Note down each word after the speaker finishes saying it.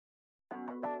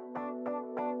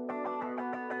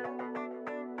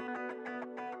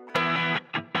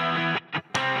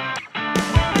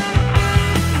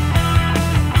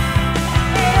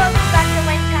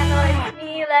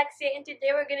and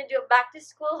today we're gonna do a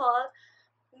back-to-school haul.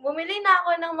 Bumili na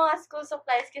ako ng mga school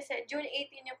supplies kasi June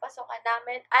 18 yung pasokan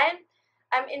namin.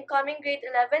 I'm incoming grade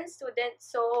 11 student,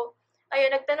 so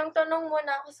ayun, nagtanong-tanong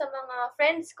muna ako sa mga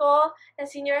friends ko na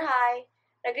senior high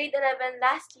na grade 11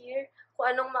 last year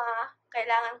kung anong mga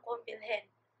kailangan kong bilhin.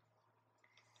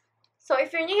 So,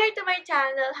 if you're new here to my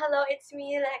channel, hello, it's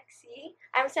me, Lexie.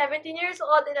 I'm 17 years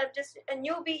old and I'm just a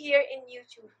newbie here in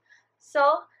YouTube.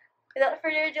 So, without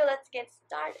further ado, let's get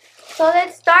started. So,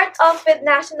 let's start off with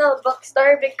National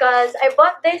Bookstore because I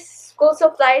bought this school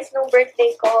supplies nung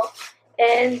birthday ko.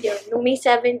 And yun, nung May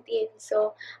 17.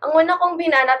 So, ang una kong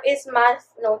binanap is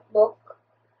math notebook.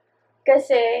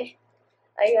 Kasi,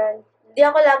 ayan, hindi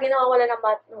ako lagi nakawala ng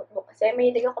math notebook kasi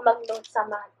mahilig ako mag-note sa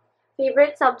math.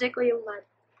 Favorite subject ko yung math.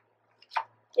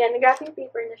 Yan, graphic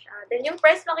paper na siya. Then, yung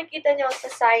price makikita nyo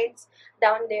sa sides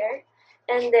down there.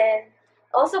 And then,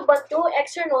 also bought 2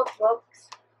 extra notebooks.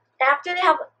 I actually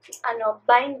have,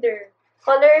 binder.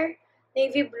 Color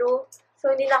navy blue.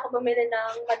 So, hindi na ako bumili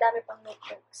ng madami pang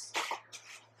notebooks.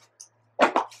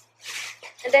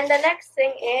 And then, the next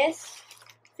thing is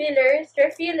fillers.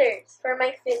 Refillers for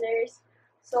my fillers.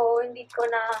 So, hindi ko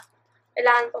na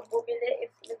kailangan pang bumili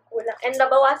if nagkulang. And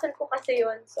nabawasan ko kasi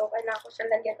yun. So, kailangan ko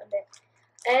siya lagyan ulit.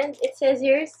 And it says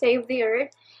here, Save the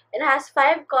Earth. It has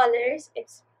 5 colors.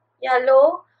 It's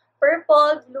yellow,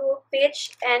 purple, blue,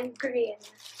 peach, and green.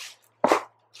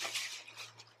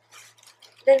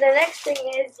 Then the next thing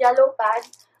is yellow pad,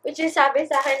 which is sabi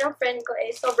sa akin ng friend ko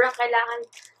sobrang kailangan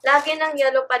lagi ng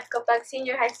yellow pad kapag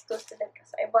senior high school student ka.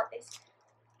 So I bought this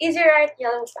Easy Write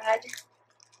yellow pad,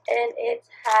 and it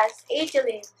has 80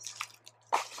 leaves.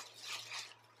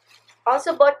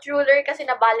 Also bought ruler kasi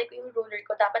nabali ko yung ruler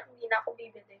ko. Dapat hindi na ako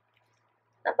bibili.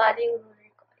 Nabali yung ruler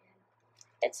ko. Ayan.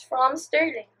 It's from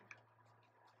Sterling.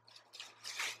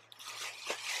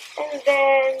 And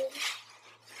then,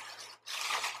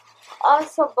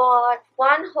 also bought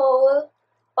 1 whole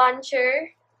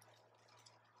puncher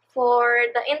for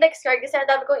the index card. Kasi ang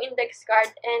dami kong index card.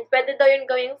 And pwede daw yun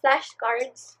gawing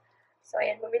flashcards. So,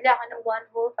 ayan. Bumili ako ng 1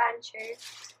 whole puncher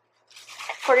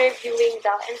for reviewing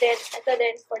daw. And then, ito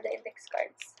din for the index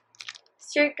cards.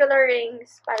 Circular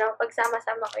rings para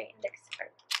pagsama-sama ko yung index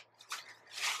card.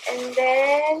 And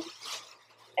then,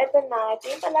 ito na. Ito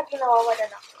yung talagang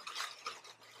nawawalan ako.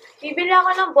 Bibili ako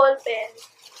ng ball pen.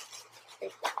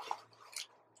 Wait lang.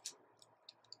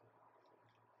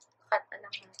 Cut na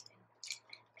lang natin.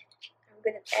 I'm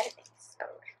good at editing, so...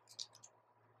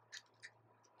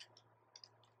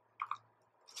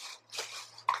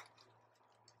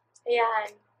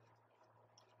 Ayan.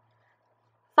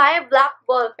 5 black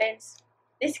ball pens.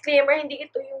 Disclaimer, hindi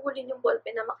ito yung huli yung ball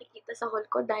pen na makikita sa haul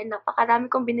ko dahil napakarami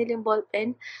kong biniling ball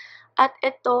pen. At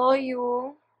ito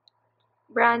yung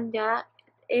brand niya.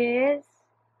 It is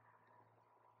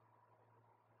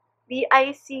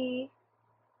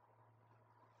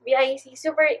BIC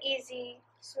Super Easy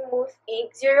Smooth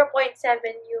Ink. 0.7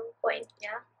 yung point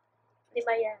niya. 5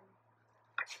 yan.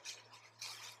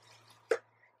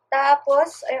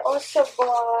 Tapos, I also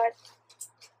bought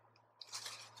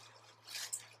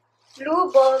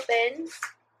blue ball pens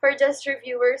for just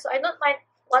reviewers. So, I don't mind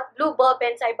what blue ball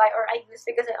pens I buy or I use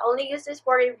because I only use this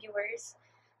for reviewers.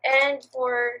 And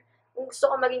for, kung gusto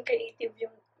ko maging creative,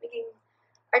 yung maging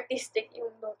artistic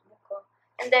yung notebook ko.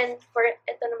 And then, for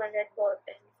ito naman, red ball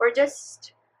pen. For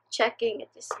just checking,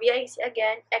 it is BIC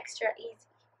again, extra easy.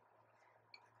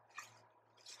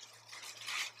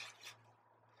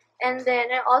 And then,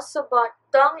 I also bought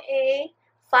Dong A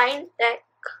Fine Tech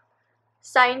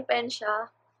sign pen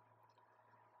siya.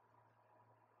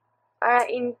 Para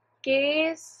in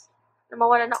case na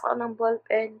mawalan ako ng ball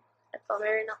pen, ito,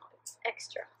 meron ako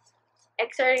extra.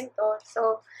 Extra rin to.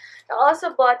 So, I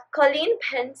also bought Colleen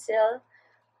pencil.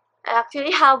 I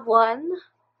actually have one,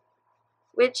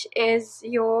 which is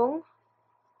yung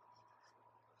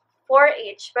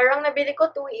 4H. Pero ang nabili ko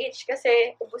 2H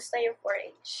kasi ubos na yung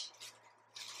 4H.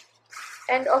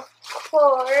 And of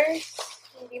course,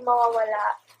 hindi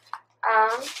mawawala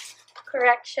ang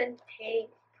correction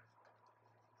tape.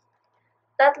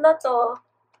 Tatlo to,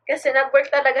 kasi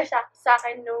nag-work talaga siya sa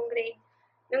akin nung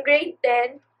grade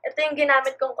 10. Ito yung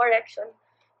ginamit kong correction.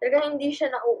 Talagang hindi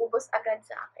siya nauubos agad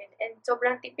sa akin. And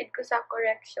sobrang tipid ko sa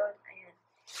correction. Ayan.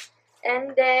 And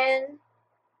then,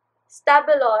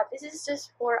 Stabilo. This is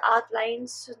just for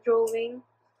outlines, drawing.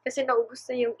 Kasi naubos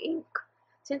na yung ink.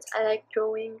 Since I like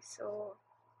drawing, so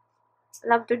I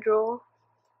love to draw.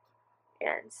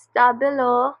 Ayan,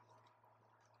 Stabilo.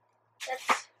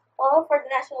 That's all for the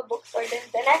National Bookstore. Then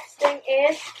the next thing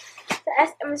is the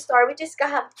SM store, which is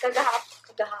kahapon.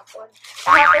 Kahapon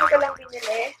ko lang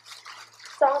binili.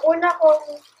 So, ang una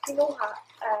kong kinuha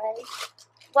ay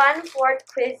 1/4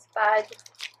 quiz pad.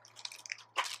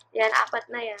 Yan, 4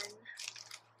 na yan.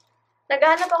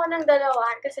 Naghanap ako ng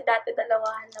dalawahan kasi dati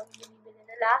dalawahan lang binibili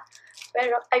nila.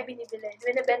 Pero, ay binibili.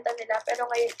 Binibenta nila. Pero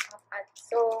ngayon 4.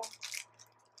 So,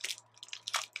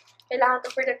 kailangan to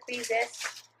for the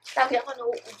quizzes. Lagi ako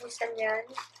nauubusan yan.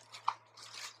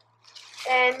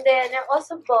 And then, I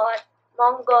also bought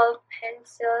Mongol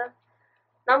pencil.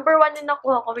 Number 1 yung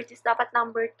nakuha ko, which is dapat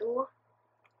number 2.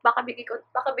 Baka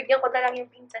bigyan ko na lang yung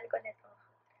pinsan ko nito.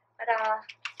 Para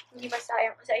hindi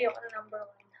masayang kasi ayoko ng number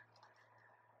 1.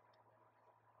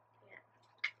 Yeah.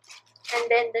 And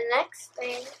then, the next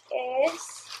thing is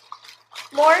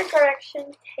more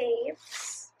correction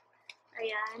tapes.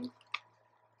 Ayan.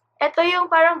 Ito yung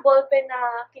parang ballpen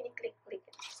na kiniklik-klik.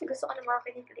 Kasi gusto ko ng mga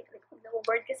kiniklik-klik. Pag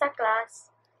namu-board ka sa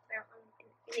class, meron kang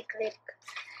kiniklik.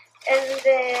 And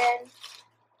then,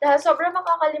 dahil sobrang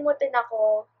makakalimutin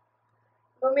ako,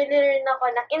 bumili rin ako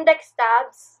ng index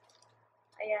tabs.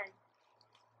 Ayan.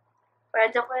 Para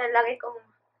dyan ko nalagay kung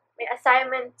may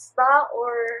assignments ba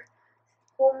or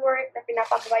homework na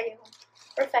pinapagawa yung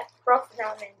prof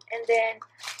namin. And then,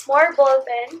 more ball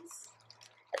pens.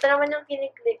 Ito naman yung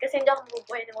kiniklik kasi hindi ako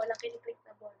mabubuhay na walang kiniklik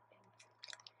na ball pen.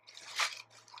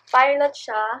 Pilot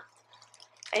siya.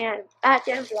 Ayan. At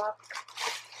yan, black.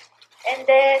 And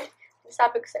then,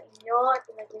 sabi ko sa inyo,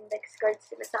 ito na index cards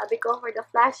sinasabi ko for the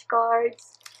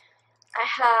flashcards. I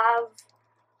have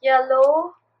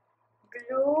yellow,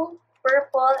 blue,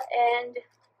 purple, and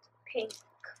pink.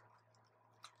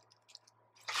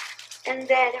 And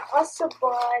then, I also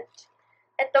bought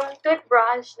itong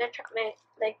toothbrush na may,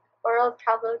 like, oral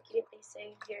travel kit they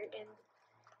say here. And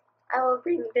I will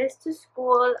bring this to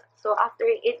school. So, after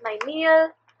I eat my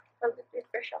meal,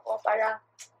 mag-toothbrush ako para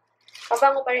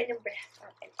mabango pa rin yung breath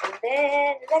natin. And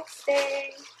then, the next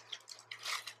thing,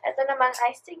 ito naman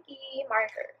ay sticky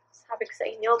marker. Sabi ko sa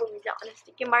inyo, bumili ako ng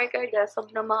sticky marker dahil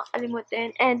sobrang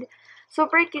makakalimutin. And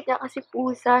super cute niya kasi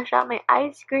pusa siya. May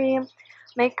ice cream,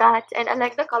 may cats, and I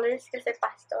like the colors kasi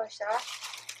pastel siya.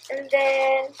 And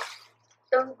then,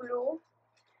 itong glue.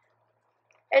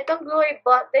 Itong glue, I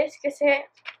bought this kasi,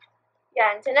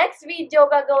 yan, sa next video,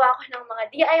 gagawa ko ng mga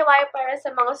DIY para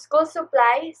sa mga school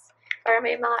supplies. Para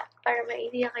may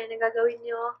idea kayo na gagawin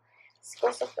nyo school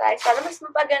supplies. Para mas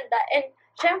mapaganda. And,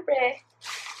 syempre,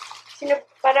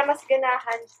 para mas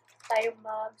ganahan tayo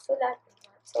magsulat.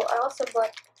 So, I also bought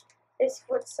this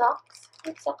foot socks.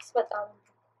 Foot socks ba tawag?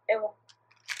 Ewan.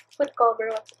 Foot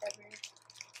cover, whatever.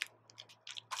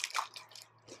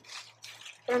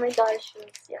 Pero may doll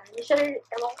shoes. Yan. Hindi siya,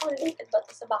 ewan ko, related ba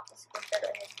ito sa back to school.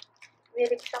 Pero, ayan.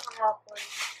 Binili ko siya kahapon.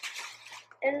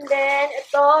 And then,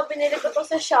 ito, binili ko to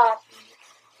sa Shopee.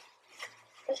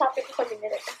 Sa Shopee ko siya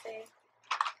binili kasi,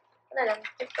 ano lang,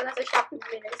 check ko na sa Shopee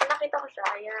binili. Kasi nakita ko siya,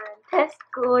 ayan. Test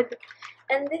good.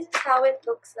 And this is how it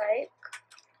looks like.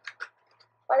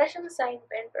 Wala siyang sign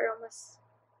pen, pero mas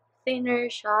thinner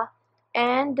siya.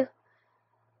 And,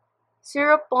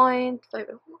 0.5,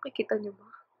 makikita niyo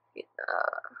ba?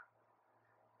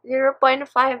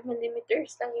 0.5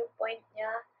 millimeters lang yung point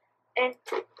niya. And,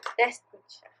 test good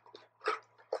siya.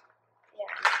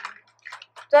 Yan.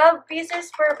 12 pieces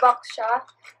per box siya.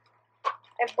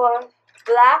 I bought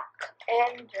black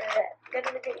and red.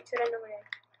 Ganun na kayo itsura naman yan.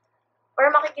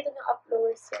 Or makikita nyo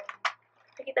uploads yan.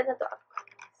 Makikita na to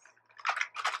uploads.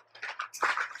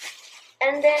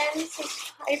 And then, sa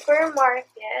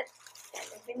hypermarket,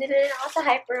 binili rin ako sa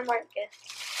hypermarket.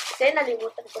 Kasi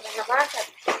nalimutan ko na naman.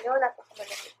 Sabi ko nyo,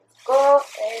 napakamalamitin ko.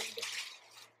 And,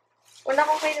 una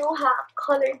kong kinuha,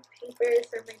 colored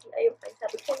papers or may DIY.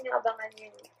 Sabi ko nyo, abangan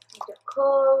yung video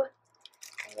ko.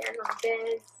 Ayan, mga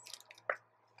beds.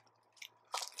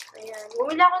 Ayan.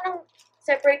 Bumili ako ng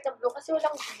separate na blue kasi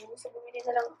walang blue. So, bumili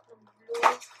na lang ako ng blue.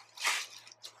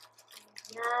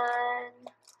 Ayan.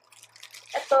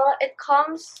 Ito, it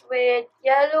comes with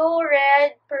yellow,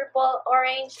 red, purple,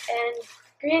 orange, and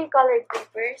green colored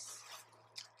papers.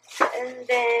 And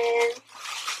then,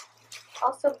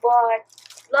 also bought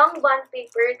long bond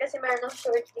paper kasi meron ng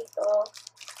short dito.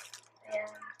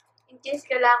 Ayan. In case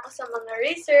kailangan ko sa mga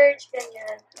research,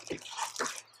 ganyan.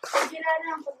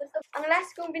 Ang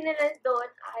last kong binili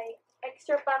doon ay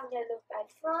extra pang yellow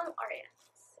pad from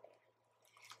Orients.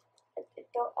 At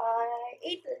ito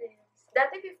ay 8 leaves.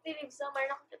 Dati 50 leaves na.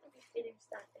 Meron ako ito 50 leaves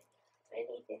dati.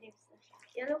 Ngayon 80 leaves na siya.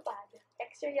 Yellow pad.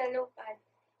 Extra yellow pad.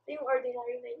 Ito yung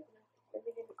ordinary na yun.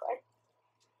 Binili ko. At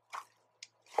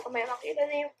kung may makita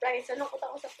na yung price, nalungkot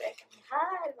ako sa price.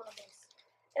 Mahal, mga best.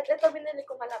 At ito binili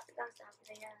ko malapit lang sa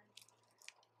akin. Ayan.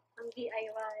 Ang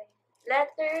DIY.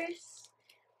 Letters.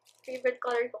 Favorite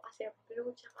color ko kasi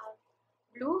blue tsaka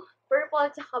blue, purple,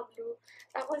 tsaka blue.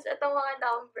 Tapos, itong mga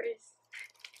numbers.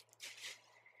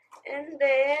 And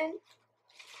then,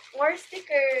 more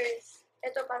stickers.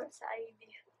 Ito para sa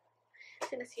ID.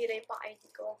 Kasi nasira yung pang ID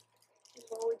ko.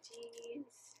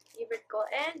 Emojis. Favorite ko.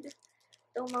 And,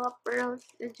 itong mga pearls,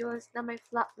 the jewels na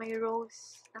may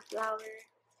rose na flower.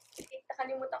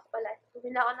 Nakalimutan ko pala.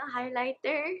 Bumili ako ng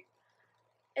highlighter.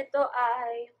 Ito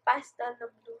ay pastel na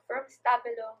blue from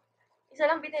Stabilo. Isa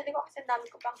lang binili ko kasi dami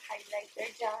ko pang highlighter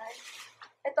dyan.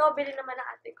 Ito, bili naman ng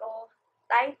ate ko.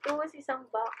 Tie 2 isang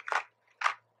box.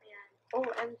 Ayan.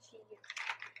 OMG.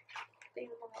 Ito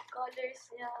yung mga colors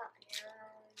niya.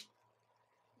 Ayan.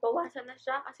 Bawasan na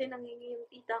siya kasi nangingi yung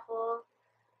tita ko.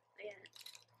 Ayan.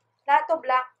 Lahat to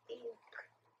black ink.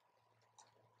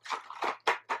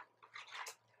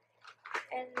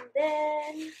 And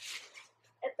then,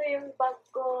 ito yung bag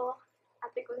ko.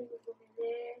 Ate ko yung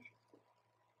bumili.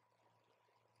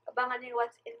 Abangan niyo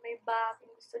what's in my bag.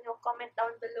 Kung gusto niyo, comment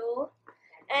down below.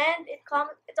 And it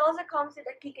also comes with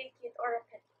a keychain kit or a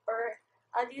pen. Or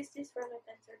I'll use this for my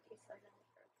pencil case or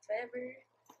whatever.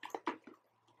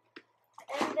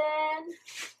 And then,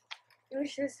 yung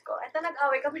shoes ko. Ito,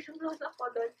 nag-away kami ng lola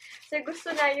ko doon. Kasi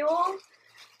gusto na yung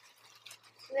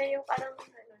parang,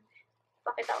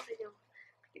 pakita ko sa inyo.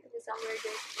 Pakita sa summer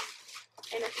dress.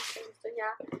 Ay, natin gusto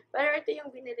niya. Pero ito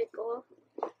yung binili ko.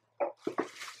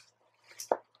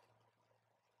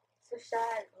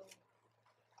 Social. Oh.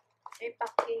 May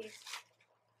package.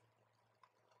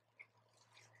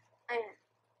 Ayan.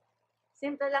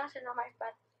 Simple lang siya na may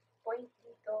point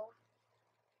dito.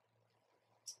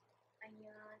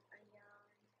 Ayan, ayan.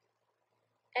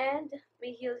 And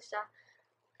may heels siya.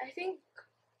 I think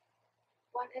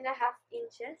 1.5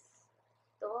 inches.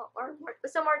 To, or more.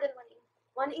 Basta more than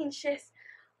 1 inches.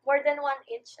 More than 1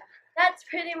 inch siya. That's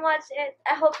pretty much it.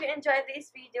 I hope you enjoyed this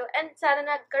video. And sana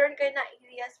nagkaroon kayo ng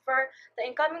ideas for the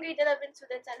incoming grade 11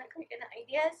 students. Sana nagkaroon kayo ng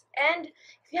ideas. And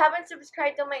if you haven't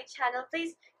subscribed to my channel,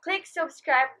 please click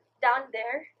subscribe down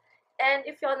there. And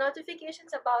if you want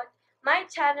notifications about my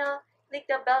channel, click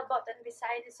the bell button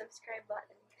beside the subscribe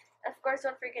button. Of course,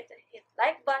 don't forget to hit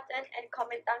like button and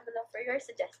comment down below for your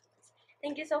suggestions.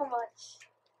 Thank you so much.